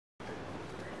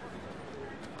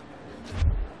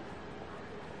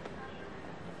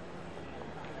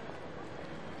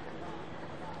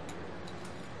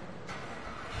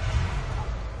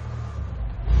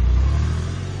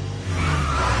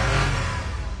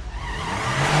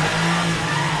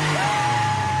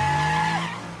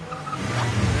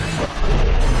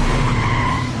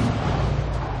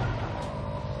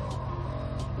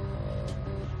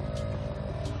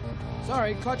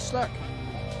clutch stuck.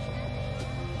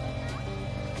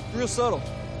 Real subtle.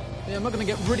 Yeah, I'm not gonna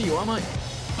get rid of you, am I?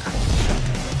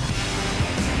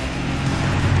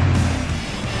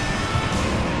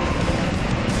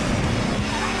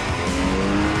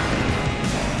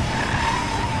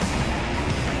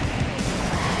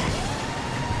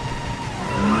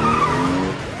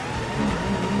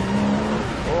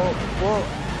 Whoa.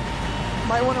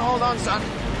 Might want to hold on, son.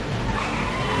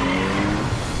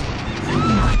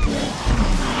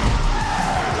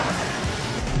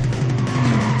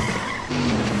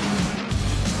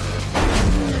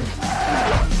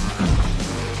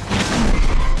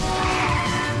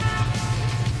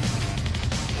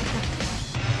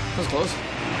 That was close.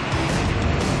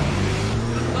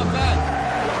 Not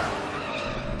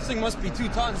bad. This thing must be 2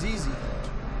 tons easy.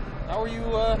 How are you,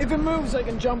 If it moves, I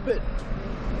can jump it.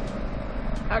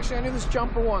 Actually, I knew this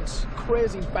jumper once.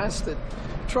 Crazy bastard.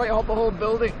 Try to hop a whole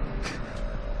building.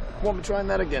 Won't be trying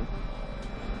that again.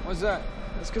 What's that?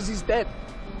 That's because he's dead.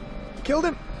 Killed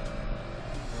him.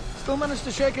 Still managed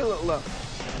to shake it a little, though.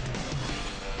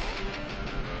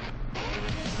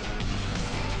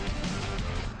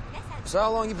 So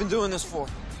how long you been doing this for?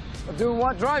 Doing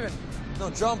what? Driving? No,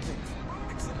 jumping.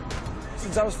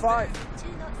 Since I was 5.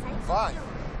 5?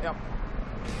 Yep.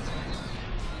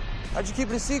 How'd you keep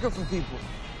it a secret from people?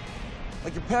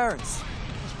 Like your parents?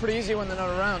 It's pretty easy when they're not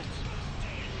around.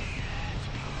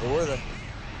 Where were they?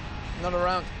 Not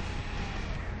around.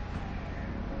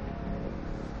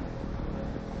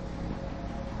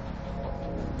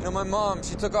 You know, my mom,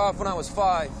 she took off when I was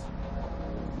 5.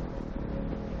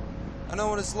 I know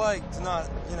what it's like to not,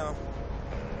 you know,